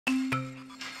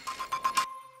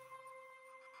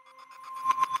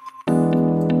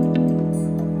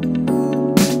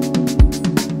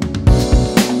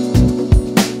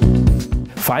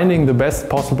Finding the best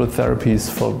possible therapies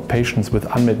for patients with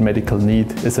unmet medical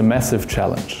need is a massive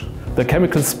challenge. The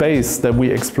chemical space that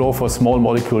we explore for small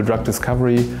molecule drug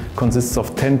discovery consists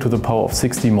of 10 to the power of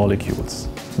 60 molecules.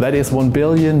 That is 1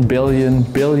 billion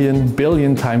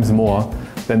times more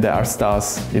than there are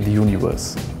stars in the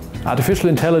universe. Artificial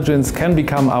intelligence can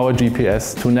become our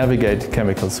GPS to navigate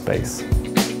chemical space.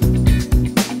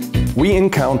 We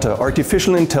encounter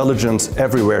artificial intelligence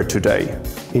everywhere today,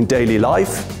 in daily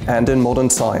life and in modern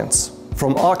science.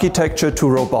 From architecture to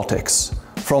robotics,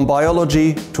 from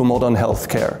biology to modern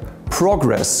healthcare,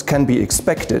 progress can be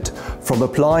expected from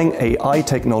applying AI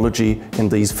technology in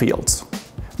these fields.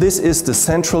 This is the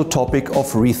central topic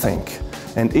of RETHINK,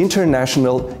 an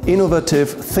international, innovative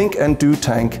think and do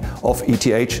tank of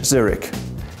ETH Zurich.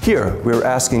 Here we're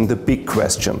asking the big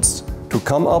questions to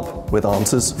come up with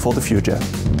answers for the future.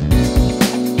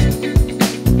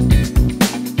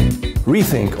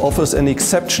 RETHINK offers an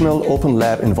exceptional open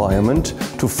lab environment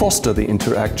to foster the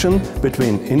interaction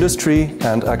between industry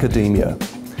and academia.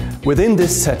 Within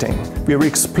this setting, we are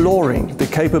exploring the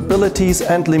capabilities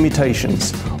and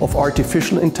limitations of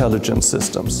artificial intelligence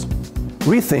systems.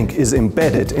 RETHINK is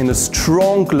embedded in a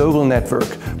strong global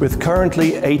network with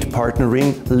currently 8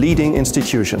 partnering leading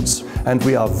institutions, and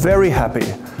we are very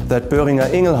happy that Boehringer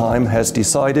Ingelheim has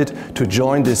decided to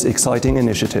join this exciting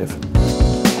initiative.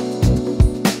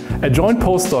 A joint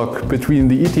postdoc between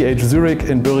the ETH Zurich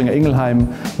and Boehringer Ingelheim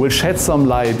will shed some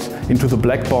light into the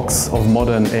black box of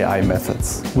modern AI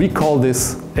methods. We call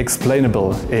this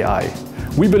explainable AI.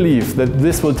 We believe that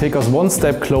this will take us one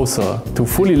step closer to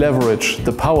fully leverage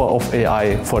the power of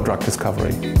AI for drug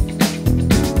discovery.